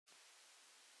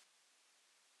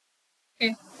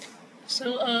Okay, so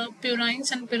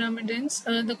purines and pyrimidines,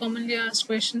 the commonly asked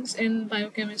questions in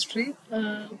biochemistry.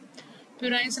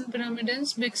 Purines and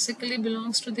pyrimidines basically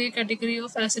belongs to the category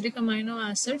of acidic amino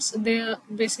acids. They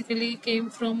basically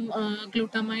came from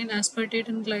glutamine, aspartate,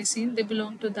 and glycine. They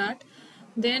belong to that.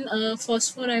 Then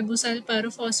phosphoribosyl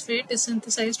pyrophosphate is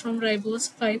synthesized from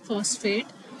ribose 5-phosphate.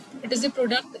 It is a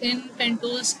product in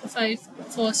pentose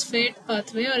 5-phosphate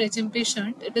pathway or HMP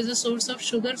shunt. It is a source of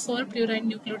sugar for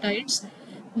purine nucleotides.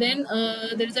 Then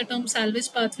there is a term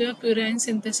salvage pathway of purine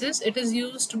synthesis. It is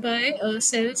used by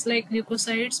cells like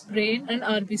leukocytes, brain, and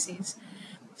RBCs.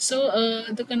 So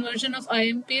the conversion of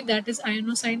IMP, that is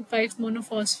inosine 5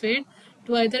 monophosphate,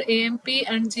 to either AMP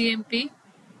and GMP,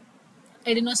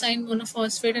 adenosine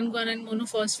monophosphate and guanine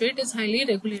monophosphate, is highly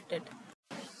regulated.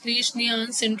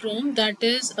 Lesch-Nyhan syndrome, that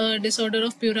is a disorder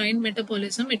of purine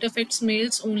metabolism. It affects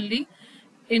males only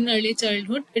in early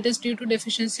childhood. It is due to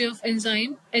deficiency of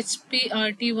enzyme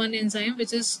HPRT1 enzyme,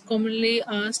 which is commonly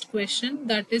asked question,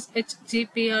 that is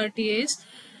HGPRTase.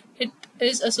 It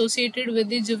is associated with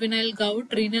the juvenile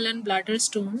gout, renal and bladder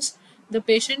stones. The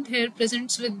patient here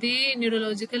presents with the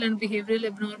neurological and behavioral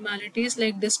abnormalities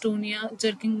like dystonia,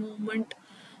 jerking movement,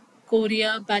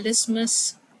 chorea,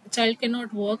 balismus. Child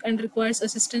cannot walk and requires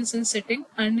assistance in sitting,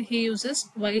 and he uses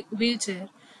wheelchair.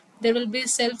 There will be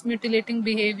self-mutilating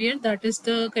behavior, that is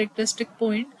the characteristic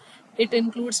point. It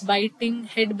includes biting,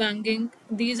 head banging.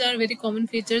 These are very common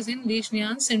features in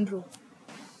Lesch-Nyhan syndrome.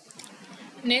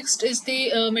 Next is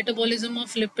the metabolism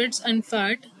of lipids and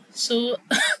fat. So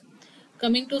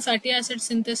coming to fatty acid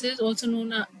synthesis, also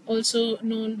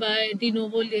known by de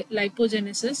novo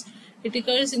lipogenesis, it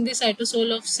occurs in the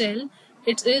cytosol of cell.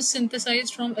 It is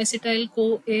synthesized from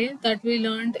acetyl-CoA that we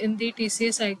learned in the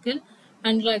TCA cycle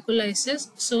and glycolysis.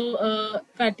 So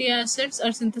fatty acids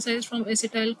are synthesized from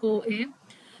acetyl-CoA.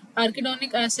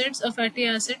 Arachidonic acids, a fatty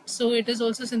acid, so it is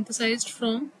also synthesized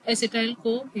from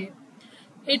acetyl-CoA.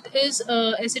 It is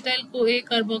acetyl-CoA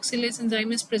carboxylase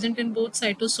enzyme is present in both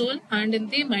cytosol and in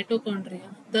the mitochondria.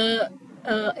 The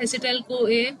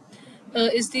acetyl-CoA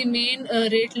is the main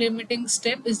rate limiting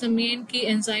step, is the main key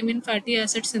enzyme in fatty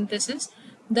acid synthesis.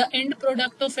 The end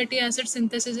product of fatty acid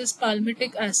synthesis is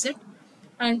palmitic acid,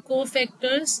 and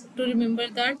cofactors, to remember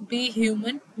that, B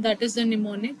human, that is the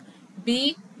mnemonic,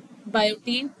 B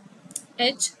biotin,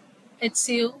 H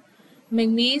HCO,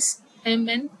 manganese,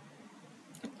 Mn,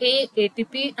 A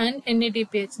ATP, and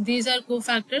NADPH. These are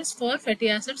cofactors for fatty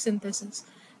acid synthesis.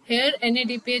 Here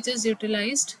NADPH is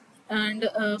utilized, and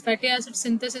fatty acid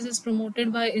synthesis is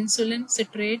promoted by insulin,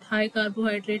 citrate, high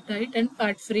carbohydrate diet, and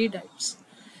fat-free diets.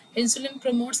 Insulin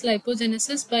promotes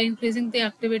lipogenesis by increasing the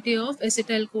activity of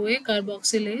acetyl-CoA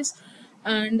carboxylase,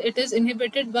 and it is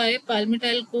inhibited by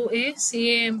palmityl-CoA,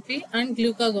 CAMP, and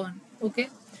glucagon. Okay,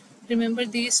 remember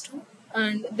these two.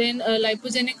 And then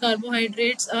lipogenic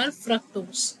carbohydrates are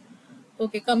fructose.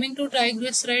 Okay, coming to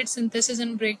triglyceride synthesis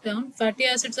and breakdown, fatty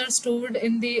acids are stored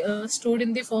in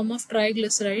the form of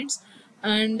triglycerides,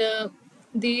 and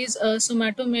these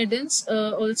somatomedins,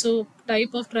 also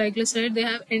type of triglyceride, they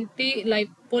have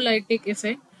anti-lipolytic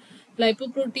effect.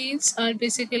 Lipoproteins are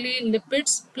basically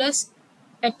lipids plus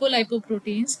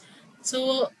apolipoproteins.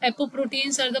 So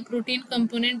apoproteins are the protein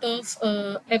component of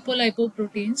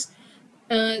apolipoproteins.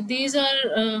 These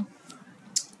are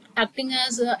acting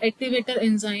as an activator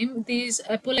enzyme. These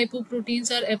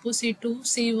apolipoproteins are ApoC2,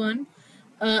 C1,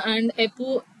 and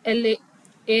ApoALS,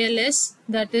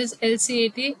 that is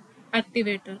LCAT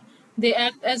activator. They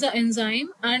act as an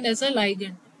enzyme and as a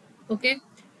ligand. Okay.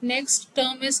 Next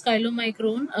term is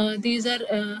chylomicron. These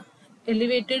are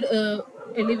elevated,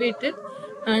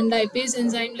 and lipase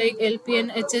enzyme like LP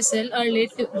and HSL are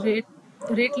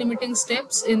rate limiting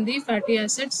steps in the fatty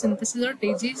acid synthesis or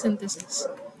TG synthesis.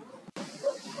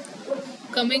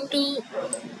 Coming to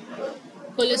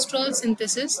cholesterol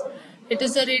synthesis, it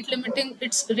is the rate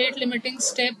limiting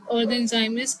step, or the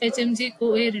enzyme is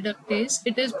HMG-CoA reductase.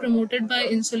 It is promoted by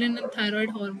insulin and thyroid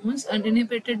hormones and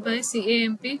inhibited by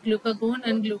CAMP, glucagon,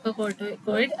 and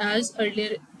glucocorticoid, as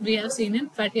earlier we have seen in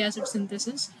fatty acid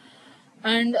synthesis.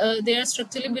 And they are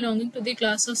structurally belonging to the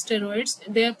class of steroids.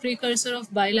 They are precursor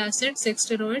of bile acid, sex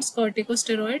steroids,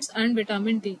 corticosteroids, and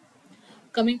vitamin D.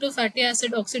 Coming to fatty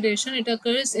acid oxidation, it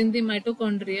occurs in the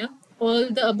mitochondria. All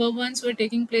the above ones were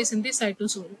taking place in the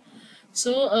cytosol.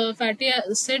 So fatty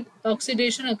acid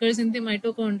oxidation occurs in the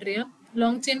mitochondria.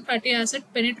 Long chain fatty acid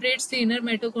penetrates the inner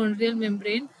mitochondrial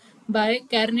membrane by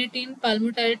carnitine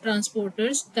palmitoyl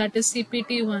transporters, that is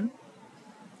CPT1.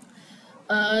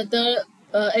 The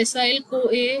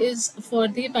acyl-CoA is for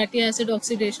the fatty acid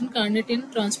oxidation carnitine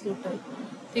transporter.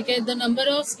 Okay, the number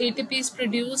of ATPs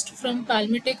produced from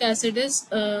palmitic acid is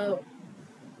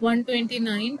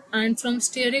 129, and from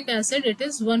stearic acid it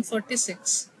is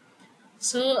 146.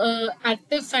 So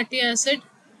active fatty acid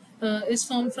is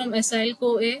formed from acyl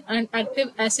CoA, and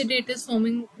active acetate is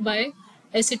forming by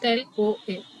acetyl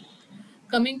CoA.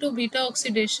 Coming to beta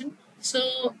oxidation,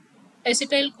 so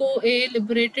acetyl CoA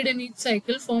liberated in each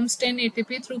cycle forms 10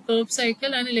 ATP through Krebs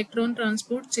cycle and electron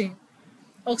transport chain.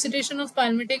 Oxidation of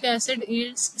palmitic acid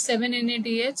yields 7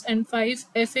 NADH and 5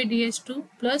 FADH2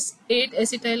 plus 8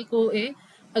 acetyl CoA.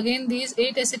 Again, these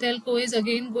 8 acetyl CoA is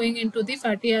again going into the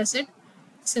fatty acid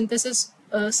synthesis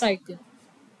cycle.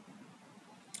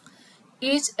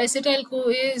 Each acetyl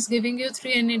CoA is giving you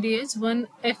 3 NADH, 1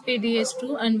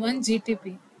 FADH2 and 1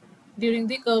 GTP during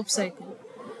the Krebs cycle.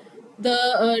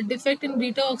 The defect in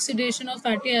beta oxidation of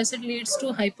fatty acid leads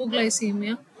to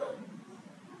hypoglycemia.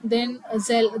 Then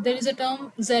there is a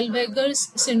term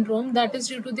Zellweger's syndrome, that is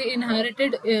due to the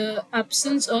inherited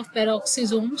absence of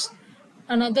peroxisomes.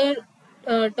 Another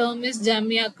term is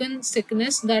Jamiacan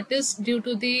sickness, that is due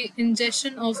to the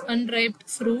ingestion of unripe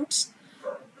fruits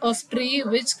of tree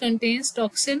which contains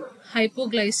toxin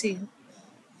hypoglycine.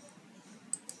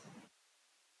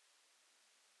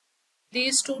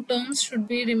 These two terms should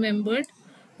be remembered,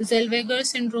 Zellweger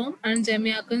syndrome and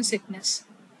Jamiacan sickness.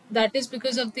 That is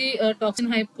because of the toxin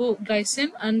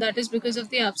hypoglycin, and that is because of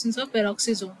the absence of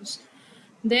peroxisomes.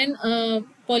 Then about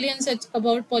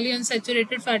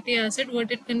polyunsaturated fatty acid,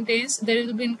 what it contains, there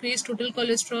will be increased total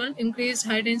cholesterol, increased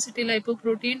high density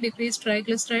lipoprotein, decreased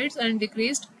triglycerides and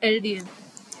decreased LDL.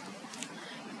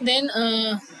 Then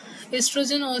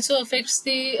estrogen also affects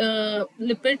the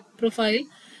lipid profile.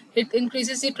 It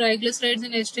increases the triglycerides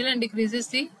in HDL and decreases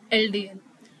the LDL.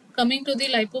 Coming to the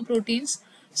lipoproteins,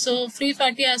 so free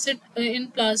fatty acid in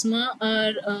plasma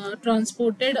are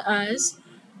transported as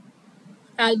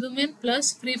albumin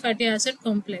plus free fatty acid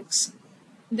complex.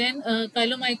 Then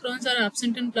chylomicrons are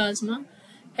absent in plasma.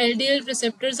 LDL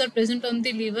receptors are present on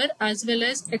the liver as well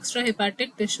as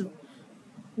extrahepatic tissue.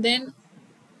 Then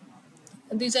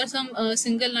these are some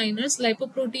single liners.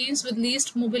 Lipoproteins with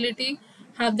least mobility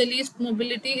have the least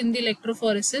mobility in the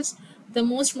electrophoresis. The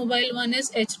most mobile one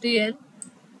is HDL,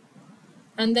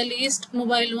 and the least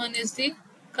mobile one is the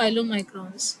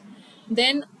chylomicrons.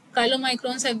 Then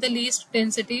chylomicrons have the least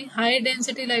density. High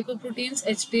density lipoproteins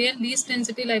HDL, least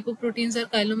density lipoproteins are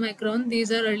chylomicron. These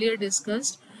are earlier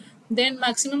discussed. Then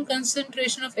maximum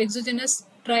concentration of exogenous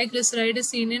triglyceride is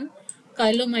seen in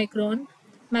chylomicron.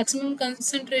 Maximum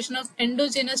concentration of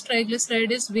endogenous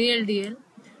triglyceride is VLDL.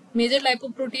 Major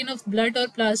lipoprotein of blood or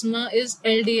plasma is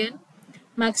LDL.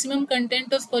 Maximum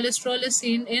content of cholesterol is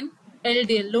seen in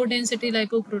LDL, low density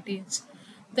lipoproteins.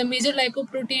 The major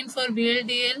lipoprotein for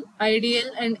VLDL,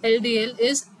 IDL and LDL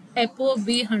is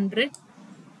ApoB100.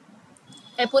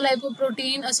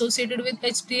 Apolipoprotein associated with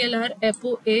HDL are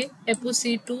ApoA,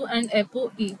 ApoC2 and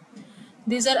ApoE.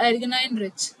 These are arginine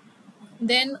rich.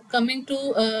 Then coming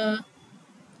to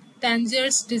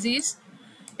Tanger's disease.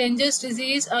 Tanger's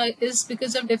disease is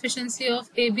because of deficiency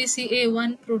of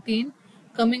ABCA1 protein.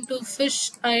 Coming to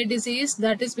fish eye disease,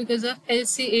 that is because of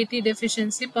LCAT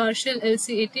deficiency, partial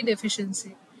LCAT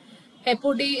deficiency.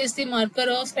 ApoD is the marker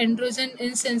of androgen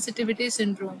insensitivity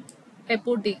syndrome.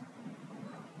 ApoD.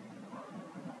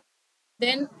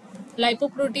 Then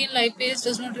lipoprotein lipase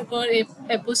does not require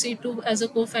ApoC2 as a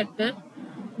cofactor.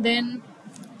 Then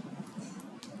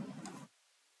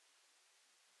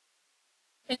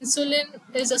insulin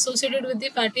is associated with the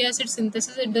fatty acid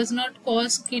synthesis. It does not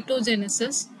cause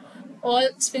ketogenesis. All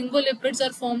sphingolipids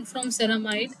are formed from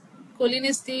ceramide. Choline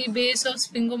is the base of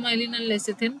sphingomyelin and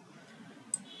lecithin.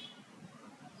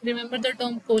 Remember the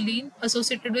term choline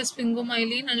associated with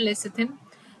sphingomyelin and lecithin.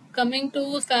 Coming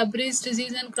to Fabry's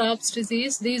disease and Kraft's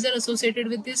disease, these are associated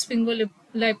with the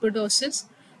sphingolipidosis.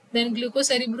 Then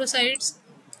glucocerebrosides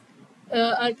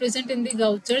are present in the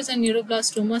Gaucher's and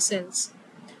neuroblastoma cells.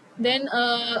 Then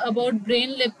about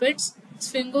brain lipids,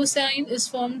 sphingosine is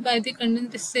formed by the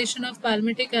condensation of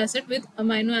palmitic acid with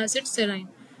amino acid serine.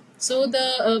 So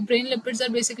the brain lipids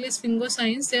are basically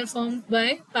sphingosines. They are formed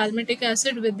by palmitic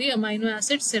acid with the amino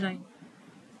acid serine.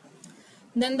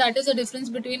 Then that is the difference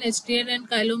between HDL and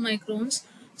chylomicrons.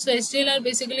 So HDL are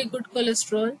basically good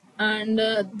cholesterol, and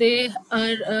they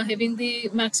are having the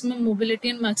maximum mobility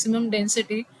and maximum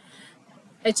density,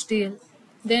 HDL.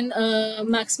 Then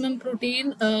maximum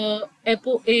protein,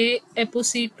 ApoA,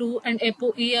 ApoC2 and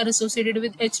ApoE are associated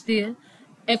with HDL.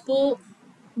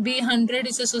 ApoB100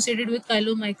 is associated with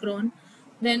chylomicron.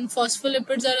 Then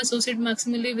phospholipids are associated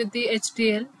maximally with the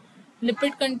HDL.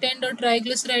 Lipid content or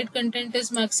triglyceride content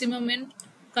is maximum in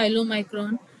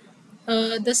chylomicron.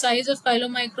 The size of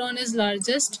chylomicron is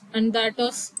largest and that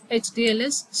of HDL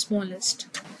is smallest.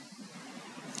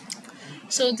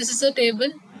 So this is a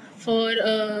table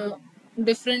for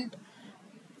different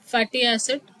fatty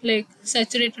acid like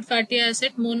saturated fatty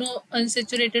acid,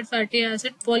 monounsaturated fatty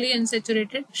acid,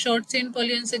 polyunsaturated, short chain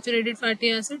polyunsaturated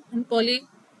fatty acid, and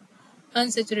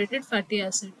polyunsaturated fatty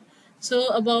acid. So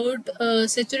about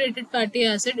saturated fatty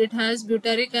acid, it has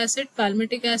butyric acid,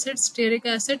 palmitic acid, stearic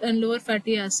acid, and lower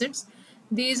fatty acids.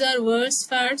 These are worse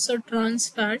fats or trans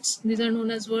fats. These are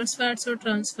known as worse fats or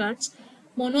trans fats.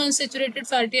 Monounsaturated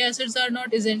fatty acids are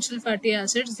not essential fatty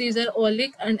acids. These are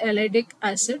oleic and allydic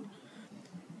acid.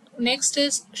 Next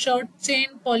is short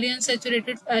chain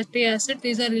polyunsaturated fatty acid.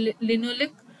 These are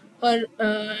linoleic or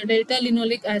delta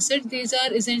linoleic acid. These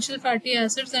are essential fatty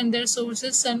acids and their source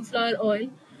is sunflower oil.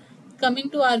 Coming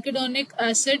to arachidonic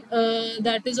acid,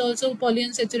 that is also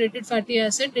polyunsaturated fatty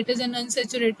acid. It is an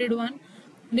unsaturated one.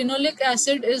 Linoleic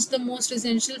acid is the most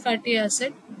essential fatty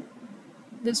acid.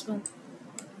 This one.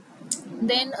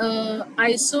 Then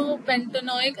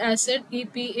isopentanoic acid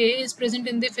EPA is present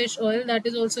in the fish oil. That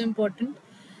is also important.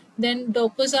 Then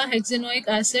docosahexaenoic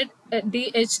acid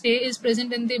DHA is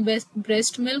present in the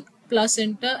breast milk,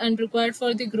 placenta, and required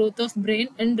for the growth of brain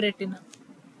and retina.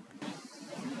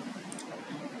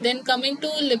 Then coming to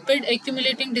lipid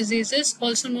accumulating diseases,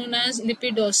 also known as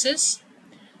lipidosis.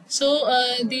 So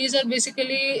these are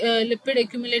basically lipid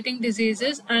accumulating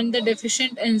diseases and the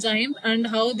deficient enzyme and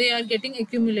how they are getting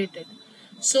accumulated.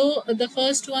 So the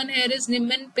first one here is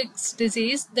Niemann-Pick's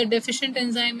disease. The deficient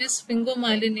enzyme is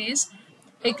sphingomyelinase.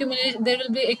 There will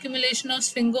be accumulation of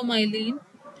sphingomyelin.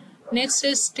 Next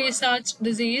is Tay-Sachs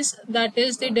disease, that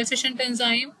is the deficient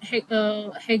enzyme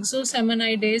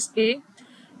hexosaminidase A.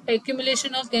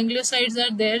 Accumulation of gangliosides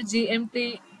are there,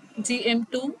 GM2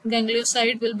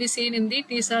 ganglioside will be seen in the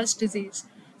Tay-Sachs disease.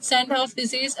 Sandhoff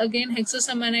disease, again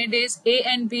hexosaminidase A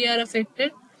and B are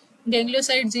affected.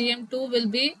 Ganglioside GM2 will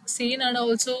be seen and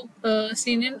also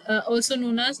seen in also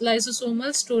known as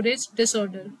lysosomal storage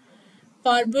disorder.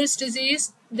 Farber's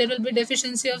disease, there will be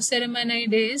deficiency of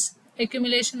ceramidase,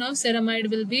 accumulation of ceramide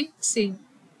will be seen.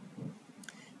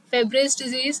 Fabry's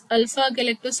disease, alpha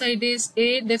galactosidase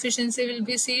A deficiency will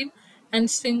be seen, and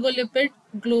sphingolipid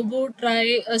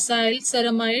globotriacyl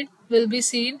ceramide will be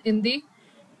seen in the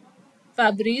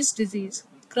Fabry's disease.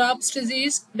 Krabb's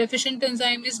disease, deficient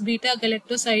enzyme is beta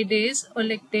galactosidase or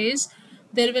lactase.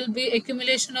 There will be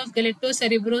accumulation of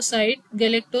galactocerebroside,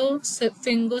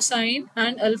 galactosphingosine,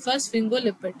 and alpha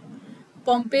sphingolipid.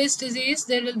 Pompey's disease,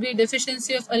 there will be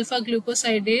deficiency of alpha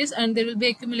glucosidase and there will be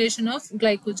accumulation of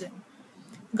glycogen.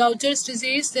 Gaucher's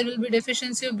disease, there will be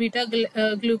deficiency of beta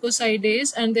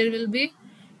glucosidase and there will be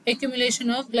accumulation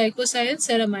of glycosyl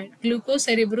ceramide,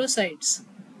 glucocerebrosides.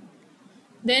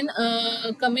 Then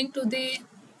coming to the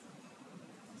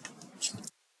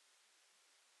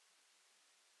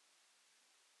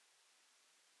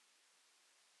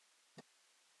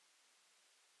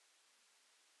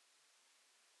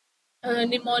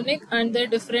mnemonic and the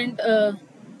different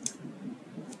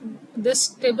this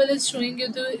table is showing you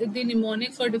the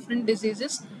mnemonic for different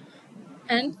diseases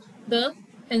and the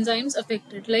enzymes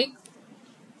affected, like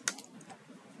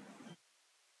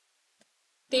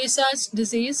Tay-Sachs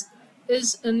disease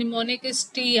is mnemonic is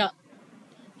TIA.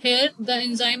 Here the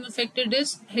enzyme affected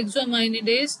is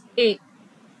hexoaminidase A.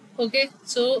 Okay,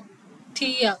 so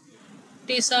TIA,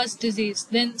 Tay-Sachs disease.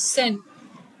 Then Sen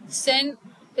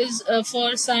is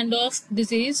for Sandoff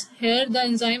disease. Here the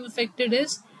enzyme affected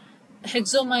is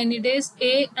hexoaminidase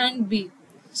A and B.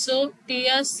 So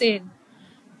TIA Sen.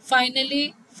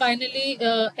 Finally,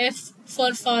 F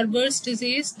for Farber's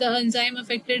disease. The enzyme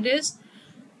affected is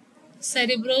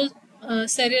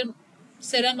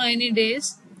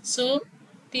ceramidase. So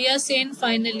thiacine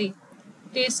finally.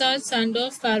 Tay-Sachs,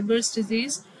 Sandoff, Farber's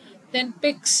disease. Then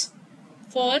Pick's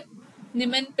for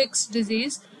Niemann-Pick's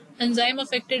disease. Enzyme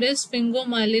affected is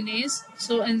sphingomyelinase.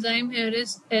 So enzyme here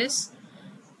is S.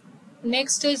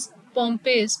 Next is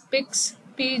Pompey's, Pick's,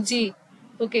 PG.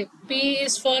 Okay, P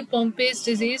is for Pompey's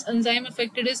disease. Enzyme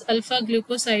affected is alpha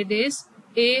glucosidase,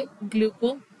 A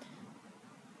gluco.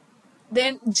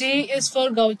 Then G is for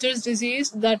Gaucher's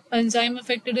disease. That enzyme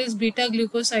affected is beta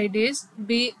glucosidase,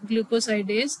 B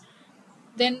glucosidase.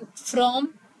 Then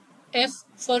from F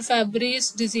for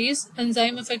Fabry's disease,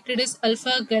 enzyme affected is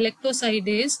alpha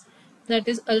galactosidase, that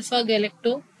is alpha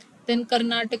galacto. Then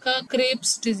Karnataka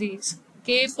Krebs disease,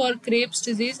 K for Krebs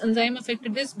disease, enzyme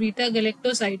affected is beta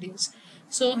galactosidase.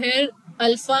 So here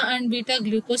alpha and beta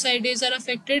glucosidase are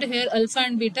affected, here alpha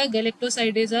and beta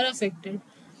galactosidase are affected.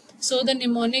 So the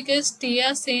mnemonic is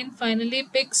Tia Sen finally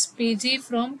picks PG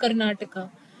from Karnataka.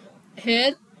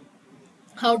 Here,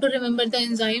 how to remember the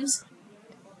enzymes?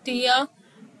 Tia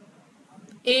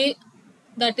A,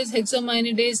 that is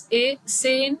hexoaminidase A,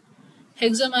 Sen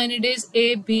hexamminidase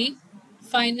A, B.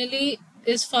 Finally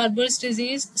is Farber's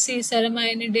disease, C.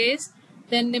 ceramminidase.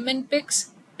 Then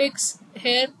Niemann-Pick's,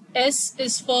 here S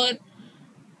is for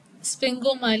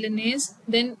sphingomyelinase.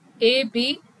 Then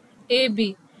AB.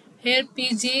 Here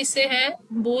PG से है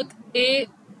both A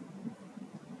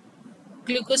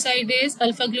glucosidase,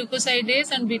 alpha glucosidase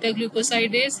and beta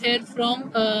glucosidase. Here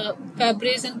from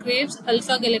Fabry's and Krebs,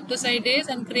 alpha galactosidase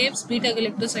and Krebs beta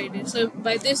galactosidase. So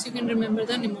by this you can remember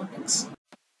the mnemonics.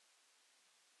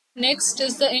 Next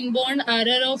is the inborn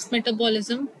error of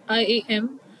metabolism,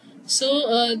 IAM.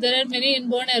 So there are many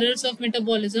inborn errors of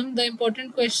metabolism. The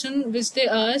important question which they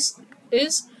ask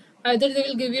is either they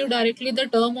will give you directly the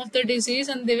term of the disease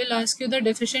and they will ask you the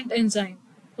deficient enzyme.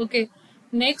 Okay.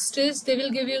 Next is they will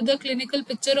give you the clinical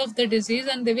picture of the disease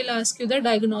and they will ask you the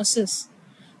diagnosis.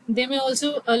 They may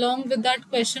also, along with that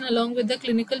question, along with the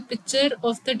clinical picture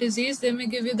of the disease, they may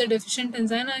give you the deficient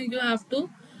enzyme and you have to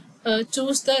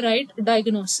choose the right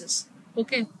diagnosis.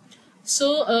 Okay.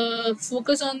 So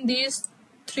focus on these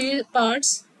three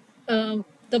parts,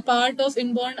 the part of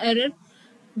inborn error,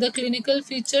 the clinical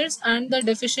features and the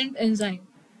deficient enzyme.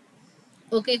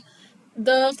 Okay.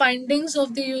 The findings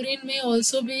of the urine may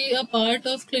also be a part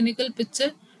of clinical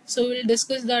picture. So we'll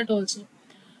discuss that also.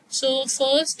 So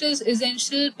first is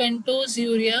essential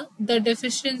pentosuria. The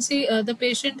deficiency, the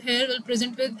patient here will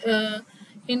present with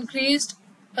increased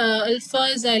alpha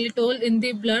xylitol in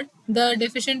the blood. The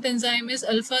deficient enzyme is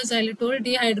alpha xylitol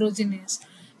dehydrogenase.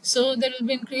 So there will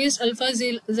be increased alpha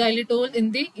xylitol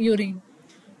in the urine.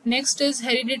 Next is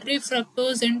hereditary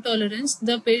fructose intolerance.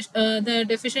 The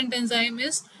deficient enzyme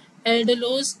is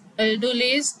aldolase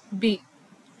B.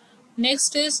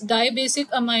 Next is dibasic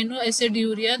amino acid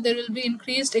urea. There will be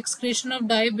increased excretion of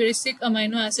dibasic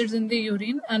amino acids in the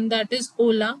urine, and that is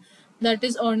OLA, that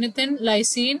is ornithine,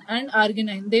 lysine and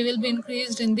arginine. They will be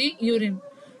increased in the urine.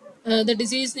 The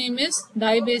disease name is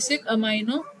dibasic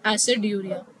amino acid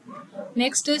urea.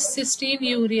 Next is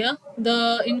cystinuria.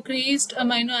 The increased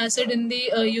amino acid in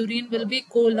the urine will be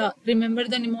CoLA. Remember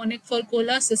the mnemonic for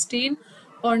CoLA: cysteine,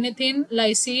 ornithine,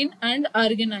 lysine and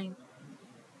arginine.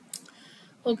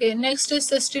 Okay, next is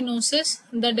cystinosis.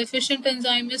 The deficient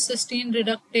enzyme is cysteine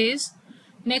reductase.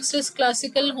 Next is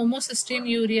classical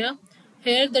homocystinuria.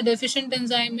 Here the deficient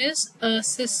enzyme is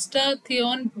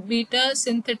cystathione beta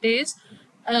synthetase.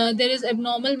 There is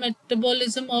abnormal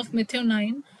metabolism of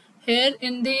methionine. Here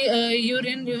in the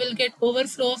urine you will get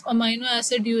overflow of amino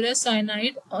acid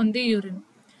uracyanide on the urine.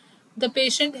 The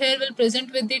patient here will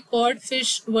present with the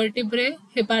codfish vertebrae,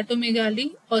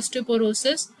 hepatomegaly,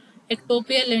 osteoporosis,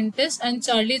 ectopia lentis and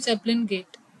Charlie Chaplin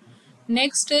gait.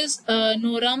 Next is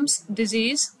Noram's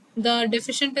disease. The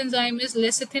deficient enzyme is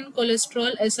lecithin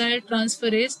cholesterol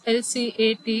acyltransferase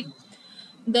LCAT.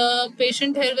 The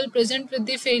patient here will present with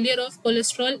the failure of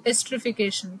cholesterol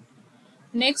esterification.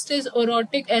 Next is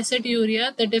orotic acid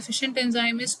urea. The deficient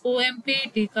enzyme is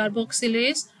OMPT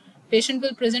carboxylase. Patient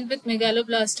will present with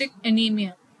megaloblastic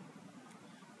anemia.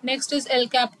 Next is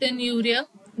L-captainuria.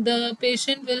 The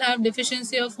patient will have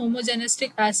deficiency of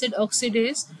homogenistic acid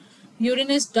oxidase.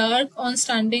 Urine is dark on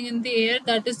standing in the air.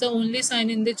 That is the only sign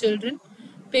in the children.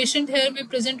 Patient here may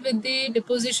present with the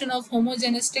deposition of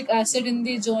homogenistic acid in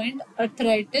the joint,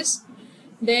 arthritis.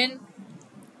 Then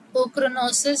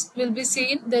ochronosis will be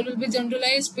seen. There will be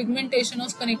generalized pigmentation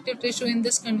of connective tissue in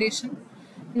this condition.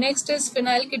 Next is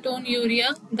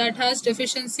phenylketonuria, that has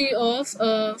deficiency of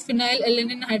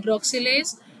phenylalanine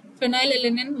hydroxylase,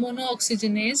 phenylalanine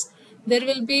monooxygenase. There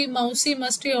will be mousy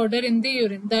musty odor in the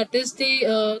urine. That is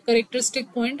the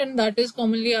characteristic point and that is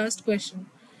commonly asked question.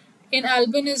 In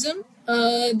albinism,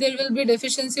 there will be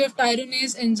deficiency of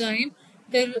tyronase enzyme.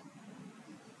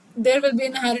 There will be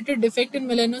inherited defect in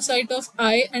melanocyte of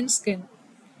eye and skin.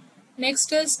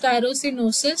 Next is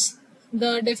tyrosinosis.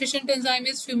 The deficient enzyme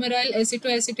is fumarate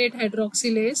acetoacetate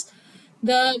hydroxylase.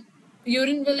 The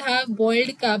urine will have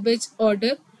boiled cabbage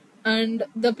odor and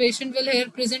the patient will here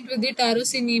present with the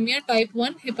tyrosinemia type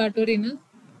 1 hepatorenal.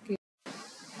 Okay.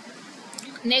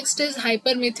 Next is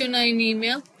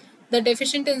hypermethionemia. The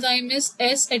deficient enzyme is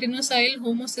S-adenosyl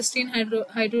homocysteine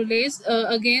hydrolase.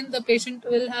 Again, the patient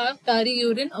will have tarry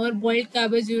urine or boiled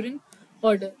cabbage urine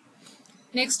odor.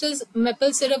 Next is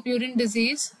maple syrup urine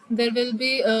disease. There will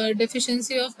be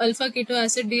deficiency of alpha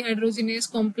ketoacid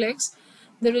dehydrogenase complex.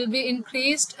 There will be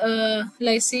increased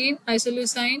lysine,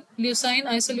 isoleucine, leucine,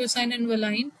 isoleucine and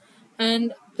valine,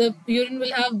 and the urine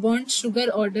will have burnt sugar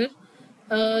odor.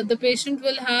 The patient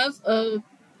will have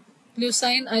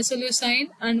leucine, isoleucine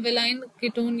and valine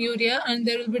ketonuria, and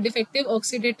there will be defective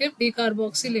oxidative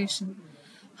decarboxylation.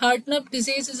 Hartnup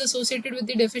disease is associated with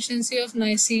the deficiency of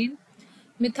niacin.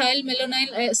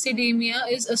 Methylmalonyl acidemia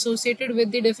is associated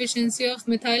with the deficiency of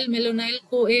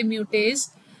methylmalonyl-CoA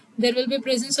mutase. There will be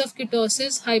presence of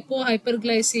ketosis,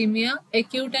 hyperglycemia,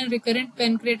 acute and recurrent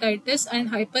pancreatitis,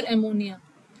 and hyperammonia.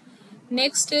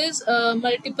 Next is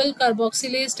multiple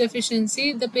carboxylase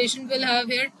deficiency. The patient will have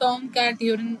here tomcat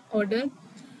urine odor.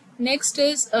 Next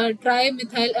is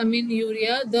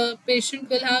trimethylaminuria. The patient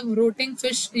will have rotting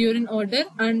fish urine odor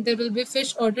and there will be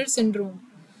fish odor syndrome.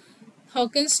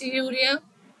 Hawkins urea,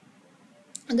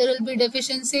 there will be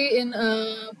deficiency in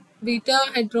beta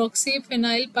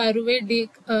hydroxyphenyl pyruvate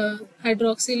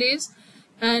hydroxylase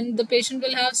and the patient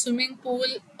will have swimming pool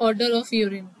odor of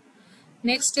urine.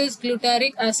 Next is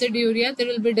glutaric aciduria. There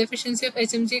will be deficiency of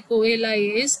HMG-CoA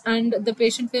lyase and the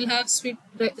patient will have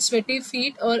sweaty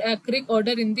feet or acrid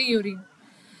odor in the urine.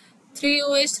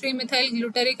 3-OH-3-methyl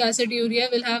glutaric aciduria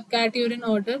will have cat urine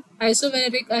odor.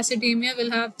 Isovaleric acidemia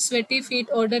will have sweaty feet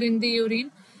odor in the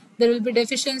urine. There will be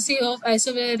deficiency of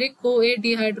isovaleric CoA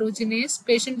dehydrogenase.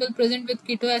 Patient will present with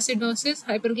ketoacidosis,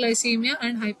 hyperglycemia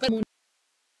and hyperammonia.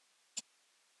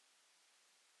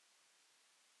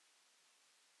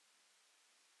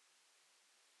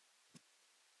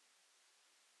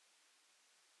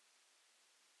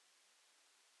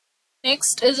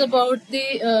 Next is about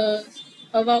the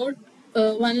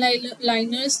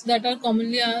one-liners that are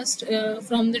commonly asked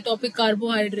from the topic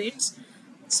carbohydrates.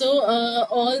 So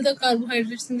all the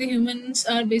carbohydrates in the humans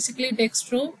are basically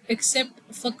dextro except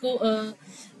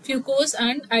fucose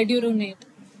and iduronate.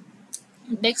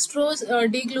 Dextrose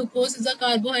D-glucose is a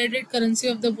carbohydrate currency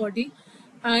of the body,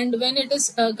 and when it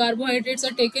is carbohydrates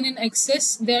are taken in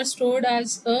excess, they are stored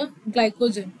as a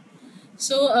glycogen.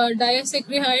 So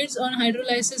disaccharides on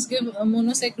hydrolysis give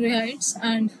monosaccharides,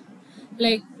 and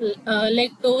like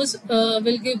lactose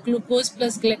will give glucose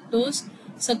plus galactose.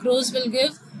 Sucrose will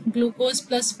give glucose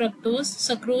plus fructose.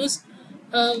 Sucrose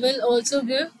will also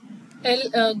give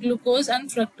glucose and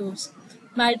fructose.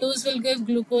 Maltose will give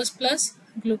glucose plus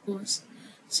glucose.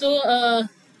 So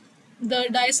the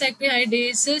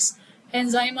disaccharidases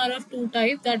enzyme are of two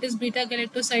types, that is beta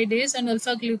galactosidase and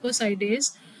alpha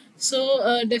glucosidase.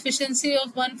 So deficiency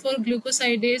of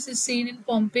 1,4-glucosidase is seen in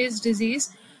Pompe's disease,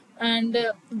 and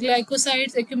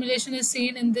glycosides accumulation is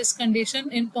seen in this condition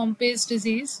in Pompe's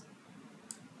disease.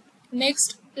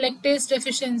 Next, lactase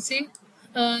deficiency.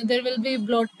 There will be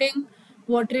bloating,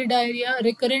 watery diarrhea,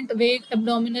 recurrent vague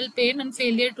abdominal pain and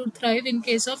failure to thrive in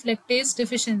case of lactase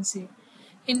deficiency.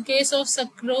 In case of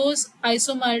sucrose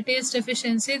isomaltase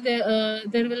deficiency,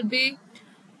 there will be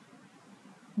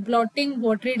bloating,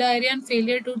 watery diarrhea and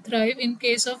failure to thrive in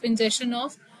case of ingestion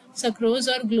of sucrose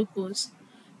or glucose.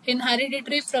 In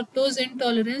hereditary fructose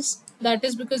intolerance, that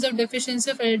is because of deficiency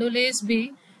of aldolase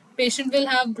B, patient will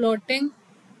have bloating,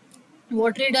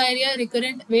 watery diarrhea,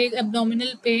 recurrent vague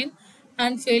abdominal pain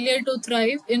and failure to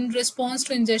thrive in response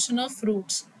to ingestion of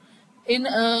fruits. In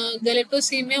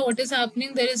galactosemia, what is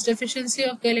happening? There is deficiency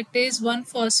of galactase 1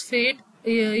 phosphate,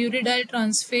 uridyl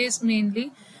transphase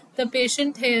mainly. The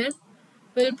patient here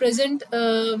will present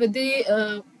with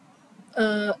the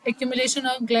accumulation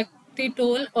of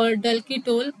galactitol or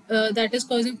dulcitol that is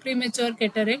causing premature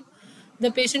cataract.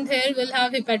 The patient here will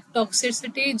have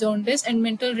hepatotoxicity, jaundice and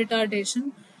mental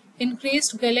retardation.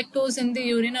 Increased galactose in the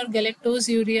urine or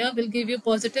galactoseuria will give you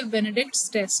positive Benedict's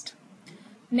test.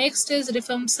 Next is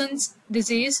Rifampson's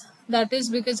disease, that is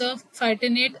because of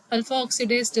phytinate alpha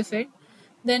oxidase defect.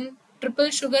 Then triple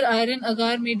sugar iron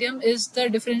agar medium is the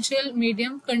differential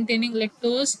medium containing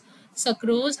lactose,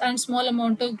 sucrose and small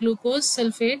amount of glucose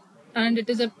sulfate, and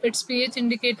its pH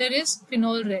indicator is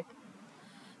phenol red.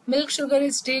 Milk sugar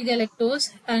is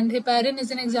D-galactose and heparin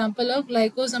is an example of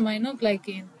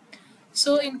glycosaminoglycan.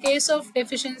 So in case of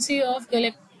deficiency of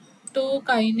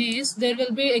galactokinase, there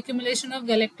will be accumulation of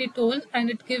galactitol and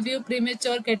it gives you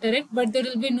premature cataract, but there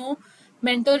will be no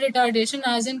mental retardation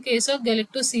as in case of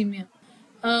galactosemia.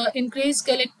 Increased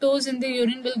galactose in the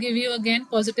urine will give you again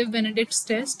positive Benedict's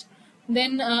test.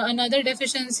 Then another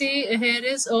deficiency here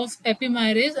is of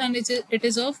epimirase and it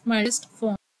is of mildest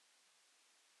form.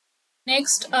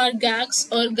 Next are GAGs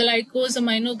or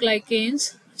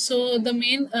glycosaminoglycans. So the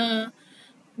main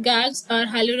GAGs are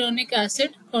hyaluronic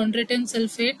acid, chondroitin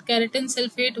sulfate, keratin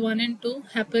sulfate 1 and 2,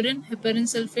 heparin, heparin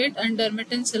sulfate and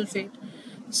dermatin sulfate.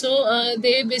 So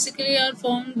they basically are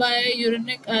formed by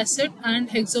uronic acid and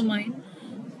hexamine.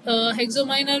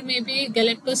 Hexamine are maybe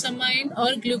galactosamine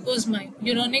or glucosamine.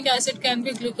 Uronic acid can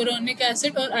be glucuronic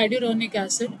acid or iduronic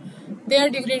acid. They are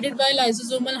degraded by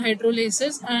lysosomal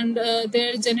hydrolases and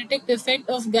their genetic defect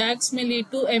of GAGs may lead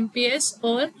to MPS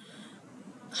or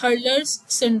Hurler's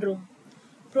syndrome.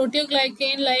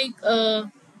 Proteoglycan like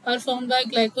are formed by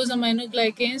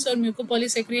glycosaminoglycans or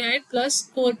mucopolysaccharide plus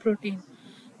core protein.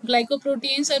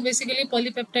 Glycoproteins are basically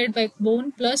polypeptide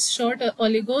backbone plus short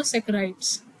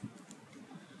oligosaccharides.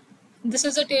 This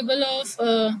is a table of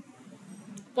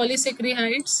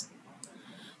polysaccharides.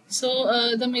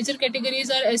 So the major categories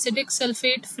are acidic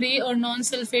sulfate free or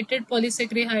non-sulfated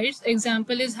polysaccharides.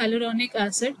 Example is hyaluronic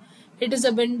acid. It is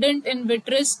abundant in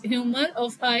vitreous humor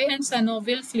of eye and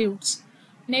synovial fluids.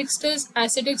 Next is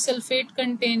acidic sulfate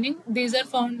containing. These are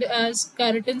found as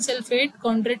carotene sulfate,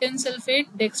 chondroitin sulfate,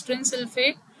 dextrin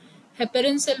sulfate,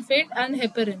 heparin sulfate and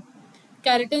heparin.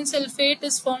 Carotene sulfate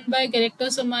is formed by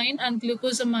galactosamine and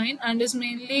glucosamine and is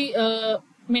mainly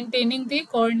maintaining the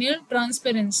corneal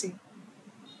transparency.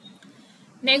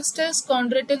 Next is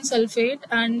chondroitin sulfate,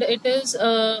 and it is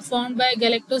formed by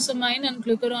galactosamine and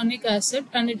glucuronic acid,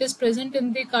 and it is present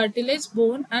in the cartilage,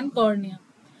 bone and cornea.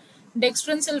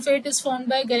 Dextrin sulfate is formed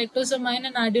by galactosamine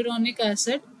and iduronic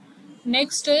acid.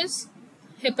 Next is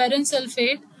heparin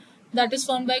sulfate, that is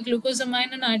formed by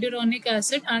glucosamine and iduronic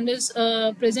acid and is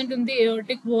present in the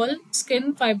aortic wall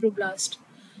skin fibroblast.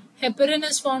 Heparin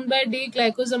is formed by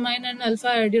D-glycosamine and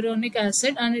alpha-iduronic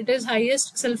acid and it is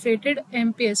highest sulfated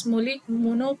MPS,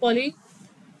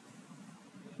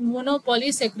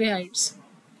 monopolysaccharides.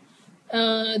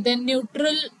 Then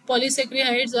neutral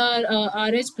polysaccharides are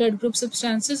RH blood group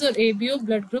substances or ABO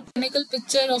blood group. Clinical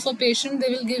picture of a patient, they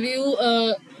will give you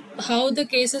how the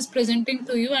case is presenting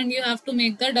to you and you have to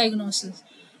make the diagnosis.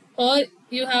 Or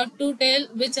you have to tell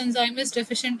which enzyme is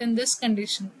deficient in this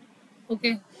condition.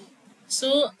 Okay.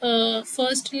 So,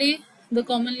 firstly, the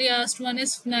commonly asked one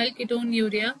is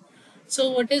phenylketonuria. So,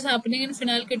 what is happening in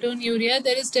phenylketonuria?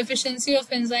 There is deficiency of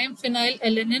enzyme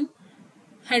phenylalanine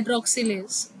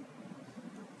hydroxylase.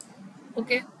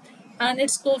 Okay, and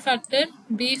its cofactor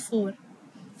B4.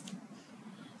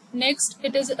 Next,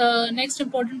 next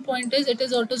important point is it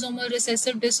is autosomal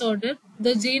recessive disorder.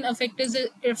 The gene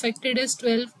affected is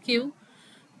 12q.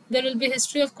 There will be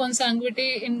history of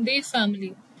consanguinity in the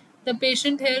family. The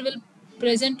patient here will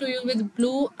present to you with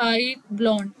blue-eyed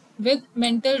blonde with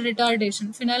mental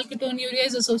retardation. Phenylketonuria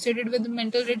is associated with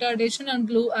mental retardation and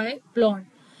blue-eye blonde.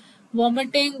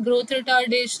 Vomiting, growth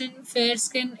retardation, fair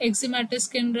skin, eczematous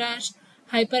skin rash,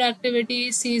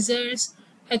 hyperactivity, seizures,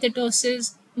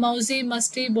 athetosis, mousy,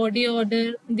 musty body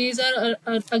odor. These are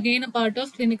again a part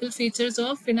of clinical features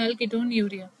of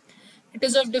phenylketonuria. It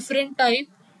is of different type.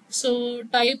 So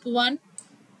type 1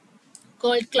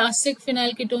 called classic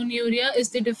phenylketonuria is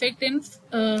the defect in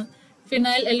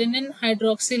phenylalanine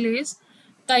hydroxylase.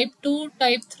 Type 2,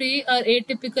 type 3 are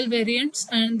atypical variants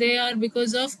and they are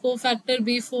because of cofactor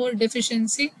B4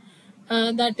 deficiency,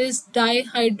 that is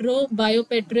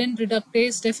dihydrobiopterin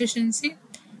reductase deficiency.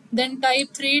 Then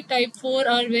type 3, type 4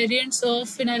 are variants of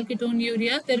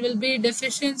phenylketonuria. There will be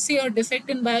deficiency or defect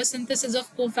in biosynthesis of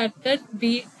cofactor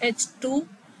BH2.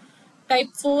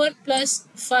 Type 4 plus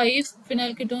 5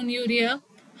 phenylketonuria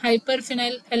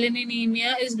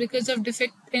hyperphenylalaninemia is because of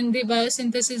defect in the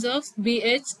biosynthesis of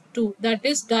BH2, that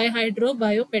is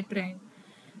dihydrobiopterin.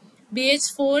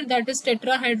 BH4, that is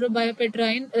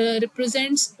tetrahydrobiopterin,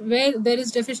 represents where there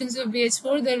is deficiency of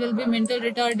BH4, there will be mental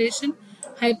retardation,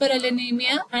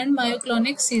 hyperalinemia and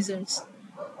myoclonic seizures.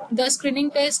 The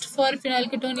screening test for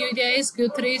phenylketonuria is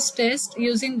Guthrie's test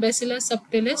using Bacillus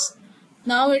subtilis.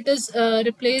 Now it is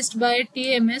replaced by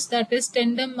TMS, that is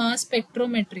tandem mass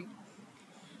spectrometry.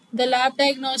 The lab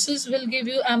diagnosis will give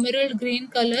you emerald green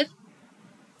color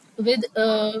with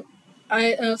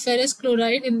ferrous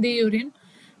chloride in the urine,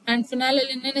 and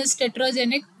phenylalanine is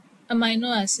tetragenic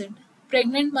amino acid.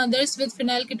 Pregnant mothers with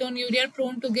phenylketonuria are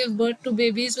prone to give birth to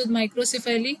babies with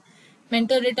microcephaly,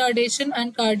 mental retardation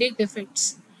and cardiac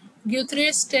defects.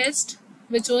 Guthrie's test,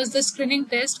 which was the screening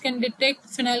test, can detect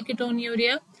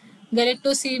phenylketonuria,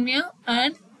 galactosemia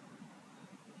and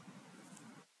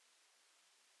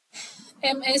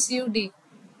MSUD,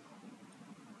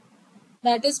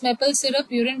 that is maple syrup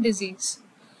urine disease.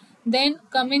 Then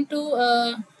coming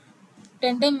to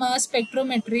tandem mass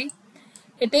spectrometry,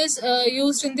 it is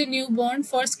used in the newborn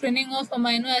for screening of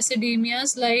amino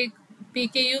acidemias like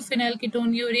PKU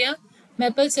phenylketonuria,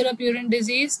 maple syrup urine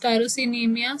disease,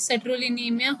 tyrosinemia,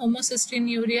 citrullinemia,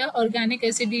 homocystinuria, organic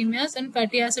acidemias and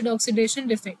fatty acid oxidation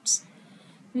defects.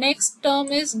 Next term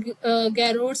is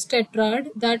Garrod's tetrad,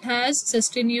 that has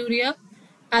cystinuria,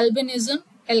 albinism,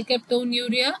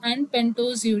 alkaptonuria and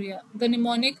pentosuria. The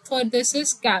mnemonic for this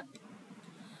is CAP.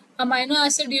 Amino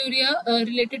acid urea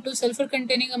related to sulfur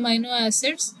containing amino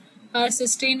acids are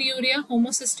cystinuria,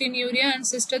 homocystinuria and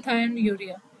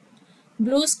cystathione.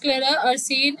 Blue sclera are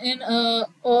seen in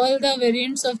all the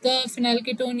variants of the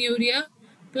phenylketonuria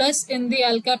plus in the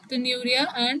alkaptonuria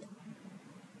and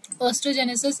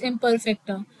Osteogenesis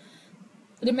imperfecta.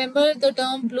 Remember the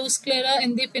term blue sclera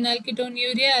in the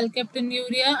phenylketonuria,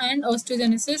 alkaptonuria, and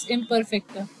osteogenesis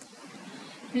imperfecta.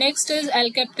 Next is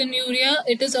alkaptonuria.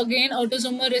 It is again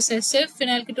autosomal recessive.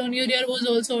 Phenylketonuria was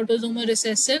also autosomal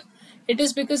recessive. It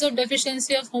is because of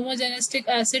deficiency of homogenistic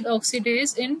acid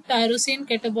oxidase in tyrosine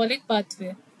catabolic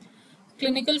pathway.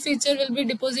 Clinical feature will be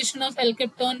deposition of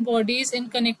alkaptone bodies in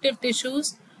connective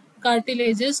tissues,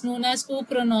 cartilages known as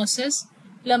ochronosis.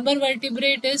 Lumbar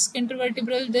vertebrate disc,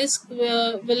 intervertebral disc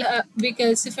will be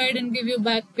calcified and give you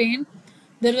back pain.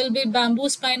 There will be bamboo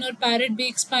spine or parrot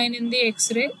beak spine in the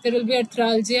X-ray. There will be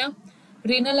arthralgia,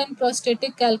 renal and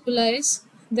prostatic calculi.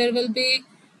 There will be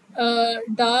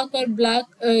dark or black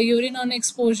urine on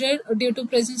exposure due to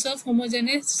presence of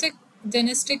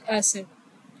homogenistic acid.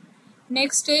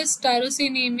 Next is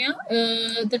tyrosinemia,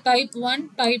 the type 1,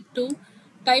 type 2.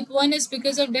 Type 1 is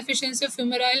because of deficiency of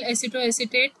fumarate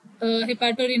acetoacetate,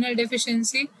 hepatorenal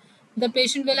deficiency. The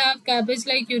patient will have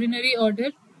cabbage-like urinary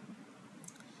odor.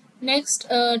 Next,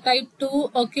 type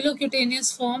 2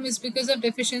 oculocutaneous form is because of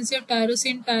deficiency of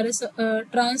tyrosine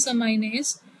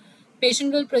transaminase.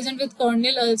 Patient will present with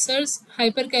corneal ulcers,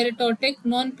 hyperkeratotic,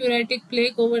 non-puritic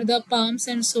plaque over the palms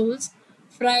and soles,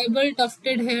 friable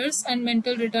tufted hairs, and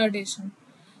mental retardation.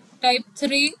 Type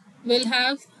 3 will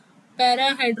have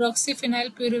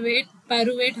para-hydroxyphenylpyruvate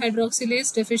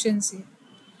hydroxylase deficiency.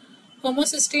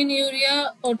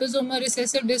 Homocysteinuria autosomal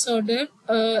recessive disorder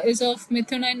is of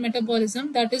methionine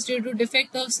metabolism, that is due to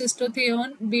defect of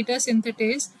cystothionein beta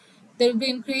synthetase. There will be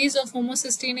increase of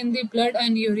homocysteine in the blood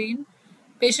and urine.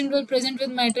 Patient will present with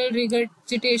mitral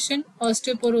regurgitation,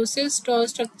 osteoporosis, jaw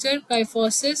structure,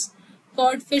 kyphosis,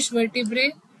 codfish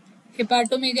vertebrae,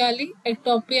 hepatomegaly,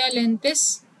 ectopia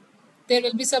lentis. There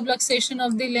will be subluxation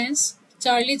of the lens,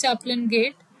 Charlie Chaplin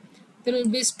gait. There will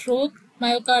be stroke,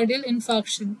 myocardial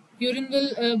infarction. Urine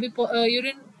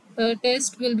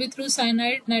test will be through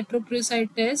cyanide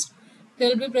nitroprusside test. There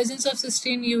will be presence of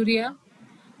cystinuria.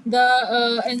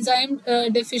 The enzyme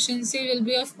deficiency will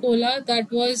be of cola,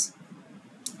 that was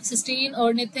cysteine,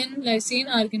 ornithine, lysine,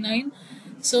 arginine.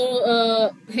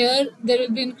 So here there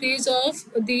will be increase of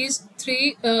these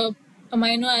three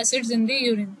amino acids in the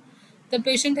urine. The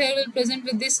patient here will present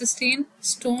with the cysteine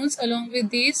stones along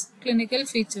with these clinical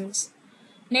features.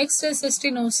 Next is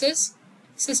cystinosis.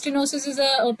 Cystinosis is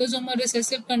an autosomal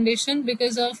recessive condition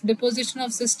because of deposition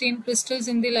of cysteine crystals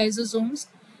in the lysosomes.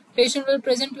 Patient will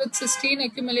present with cysteine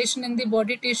accumulation in the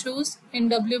body tissues, in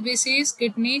WBCs,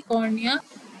 kidney, cornea.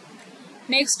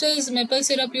 Next is maple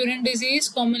syrup urine disease,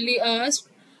 commonly asked.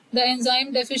 The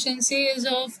enzyme deficiency is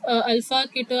of alpha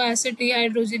ketoacid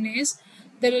dehydrogenase.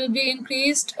 There will be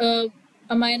increased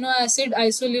amino acid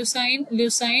isoleucine,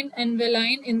 leucine, and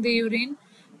valine in the urine.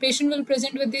 Patient will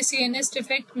present with the CNS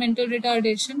defect, mental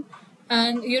retardation,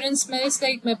 and urine smells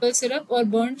like maple syrup or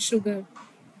burnt sugar.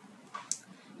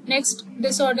 Next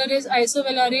disorder is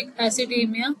isovaleric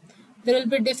acidemia. There will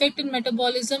be defect in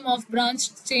metabolism of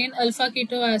branched chain alpha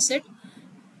keto acid,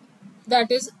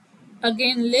 that is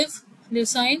again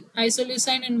leucine,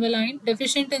 isoleucine, and valine.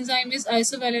 Deficient enzyme is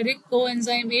isovaleric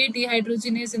coenzyme A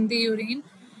dehydrogenase in the urine.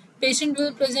 Patient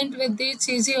will present with the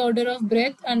cheesy odor of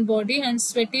breath and body and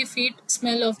sweaty feet,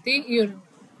 smell of the urine.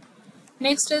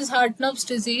 Next is Hartnupp's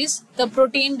disease. The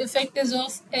protein defect is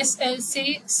of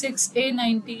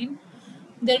SLC6A19.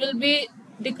 There will be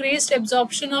decreased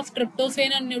absorption of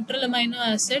tryptophan and neutral amino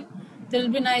acid. There will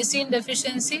be lysine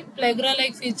deficiency.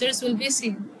 Plagra-like features will be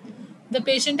seen. The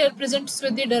patient here presents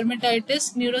with the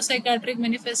dermatitis, neuropsychiatric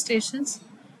manifestations.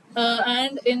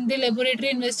 And in the laboratory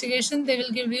investigation, they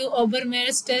will give you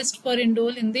Obermeyer's test for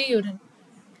indole in the urine.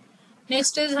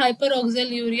 Next is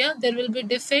hyperoxaluria. There will be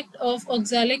defect of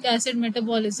oxalic acid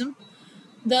metabolism.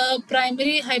 The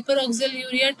primary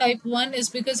hyperoxaluria type 1 is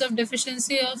because of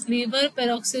deficiency of liver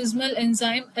peroxismal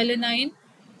enzyme alanine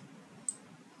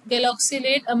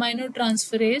galoxylate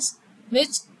aminotransferase,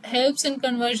 which helps in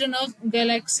conversion of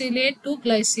galaxylate to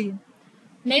glycine.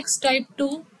 Next, type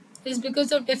 2 is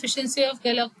because of deficiency of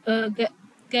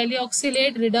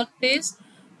galioxylate reductase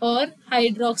or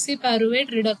hydroxypyruvate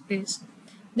reductase.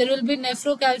 There will be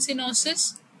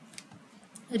nephrocalcinosis,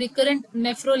 recurrent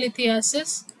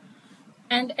nephrolithiasis,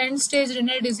 and end-stage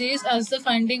renal disease as the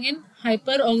finding in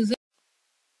hyperoxaluria.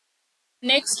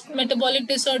 Next metabolic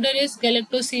disorder is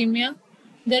galactosemia.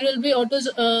 There will be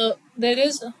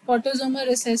autosomal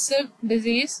recessive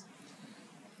disease.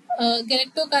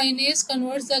 Galactokinase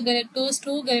converts the galactose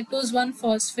to galactose 1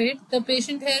 phosphate. The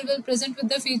patient here will present with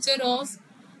the feature of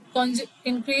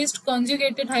increased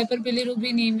conjugated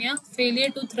hyperbilirubinemia, failure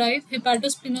to thrive,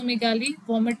 hepatosplenomegaly,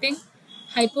 vomiting,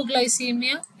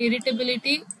 hypoglycemia,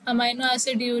 irritability, amino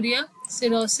acid urea,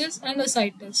 cirrhosis, and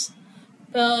ascites.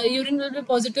 Urine will be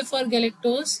positive for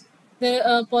galactose.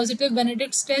 The positive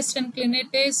Benedict's test and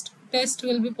Clinate test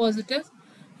will be positive.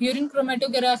 Urine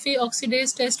chromatography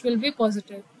oxidase test will be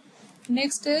positive.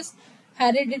 Next is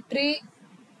hereditary.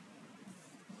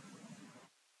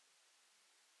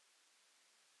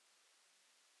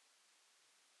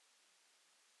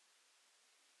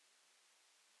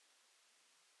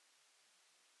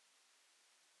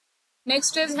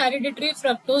 Next is hereditary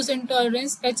fructose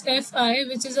intolerance (HFI),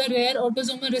 which is a rare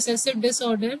autosomal recessive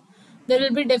disorder. There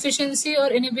will be deficiency or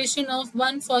inhibition of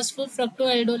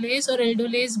 1-phosphofructoaldolase or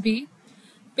aldolase B.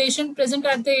 Patient present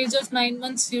at the age of 9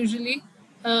 months usually.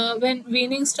 When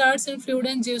weaning starts and fluid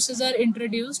and juices are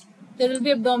introduced, there will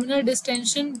be abdominal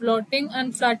distension, bloating,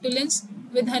 and flatulence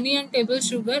with honey and table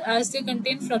sugar as they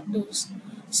contain fructose.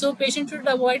 So patient should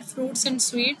avoid fruits and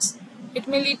sweets. It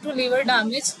may lead to liver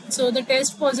damage. So the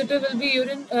test positive will be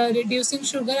urine reducing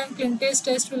sugar and Clintase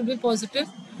test will be positive.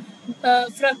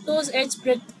 Fructose H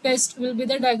breath test will be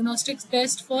the diagnostic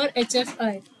test for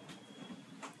HFI.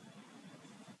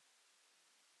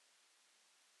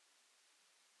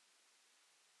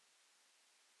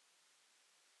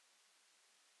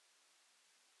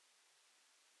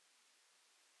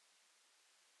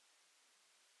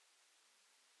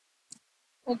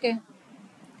 Okay.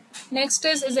 Next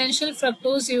is essential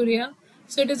fructoseuria.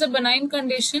 So it is a benign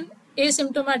condition,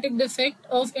 asymptomatic defect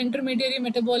of intermediary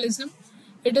metabolism.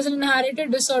 It is an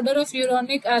inherited disorder of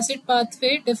uronic acid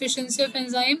pathway, deficiency of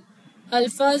enzyme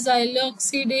alpha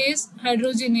xyloxidase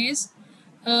hydrogenase.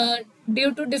 Uh,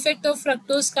 Due to defect of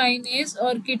fructose kinase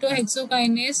or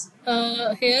ketohexokinase,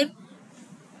 here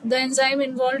the enzyme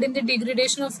involved in the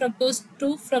degradation of fructose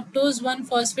to fructose 1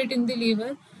 phosphate in the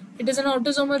liver. It is an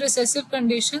autosomal recessive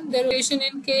condition. There is a mutation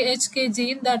in KHK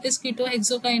gene, that is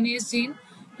ketohexokinase gene,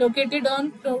 located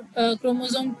on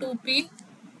chromosome 2p,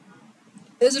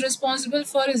 is responsible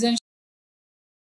for essential